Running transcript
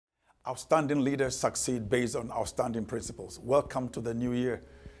Outstanding leaders succeed based on outstanding principles. Welcome to the new year.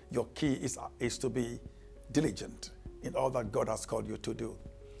 Your key is to be diligent in all that God has called you to do.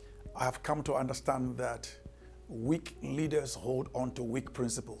 I have come to understand that weak leaders hold on to weak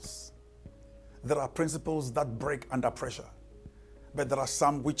principles. There are principles that break under pressure, but there are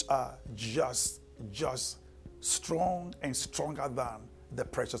some which are just strong and stronger than the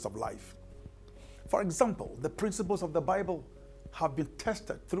pressures of life. For example, the principles of the Bible have been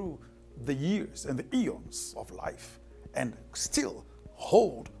tested through the years and the eons of life and still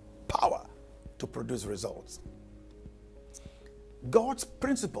hold power to produce results. God's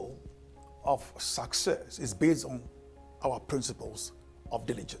principle of success is based on our principles of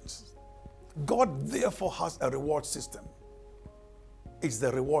diligence. God therefore has a reward system. It's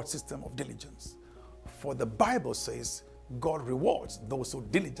the reward system of diligence. For the Bible says God rewards those who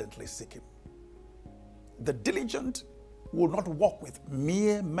diligently seek Him. The diligent will not walk with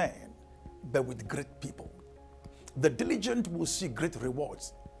mere men, but with great people. The diligent will see great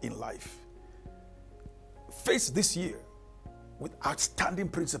rewards in life. Face this year with outstanding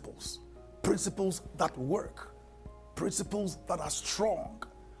principles, principles that work, principles that are strong,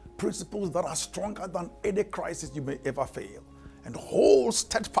 principles that are stronger than any crisis you may ever fail, and hold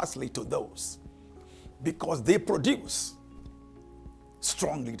steadfastly to those, because they produce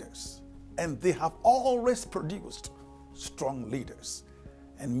strong leaders, and they have always produced strong leaders.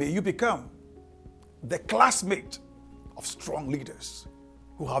 And may you become the classmate of strong leaders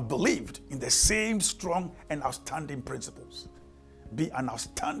who have believed in the same strong and outstanding principles. Be an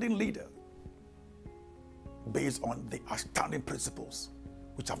outstanding leader based on the outstanding principles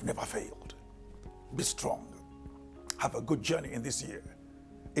which have never failed. Be strong. Have a good journey in this year.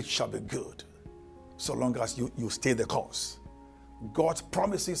 It shall be good so long as you stay the course. God's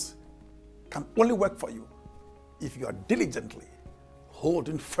promises can only work for you if you are diligently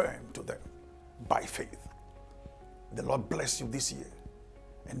holding firm to them by faith. The Lord bless you this year,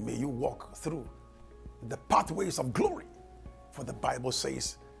 and may you walk through the pathways of glory. For the Bible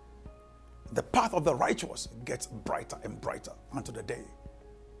says, the path of the righteous gets brighter and brighter unto the day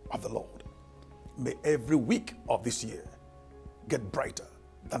of the Lord. May every week of this year get brighter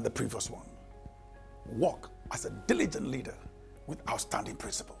than the previous one. Walk as a diligent leader with outstanding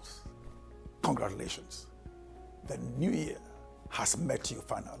principles. Congratulations. The new year has met you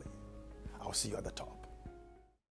finally. I'll see you at the top.